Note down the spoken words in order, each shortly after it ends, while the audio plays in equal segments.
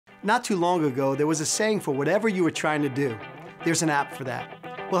Not too long ago, there was a saying for whatever you were trying to do. There's an app for that.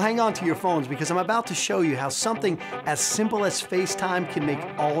 Well, hang on to your phones because I'm about to show you how something as simple as FaceTime can make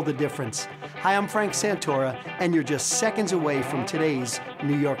all the difference. Hi, I'm Frank Santora, and you're just seconds away from today's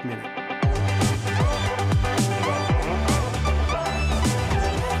New York Minute.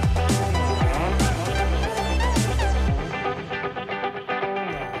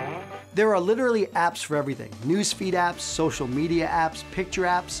 There are literally apps for everything. Newsfeed apps, social media apps, picture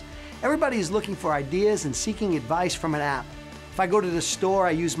apps. Everybody is looking for ideas and seeking advice from an app. If I go to the store,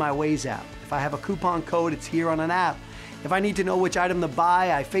 I use my Waze app. If I have a coupon code, it's here on an app. If I need to know which item to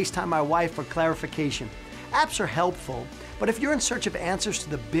buy, I FaceTime my wife for clarification. Apps are helpful, but if you're in search of answers to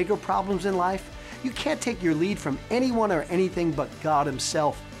the bigger problems in life, you can't take your lead from anyone or anything but God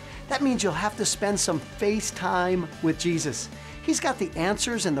Himself. That means you'll have to spend some FaceTime with Jesus. He's got the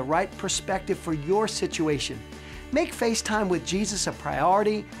answers and the right perspective for your situation. Make FaceTime with Jesus a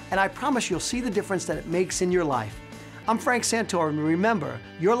priority, and I promise you'll see the difference that it makes in your life. I'm Frank Santora, and remember,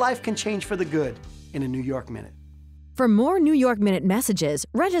 your life can change for the good in a New York Minute. For more New York Minute messages,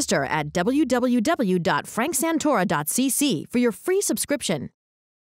 register at www.franksantora.cc for your free subscription.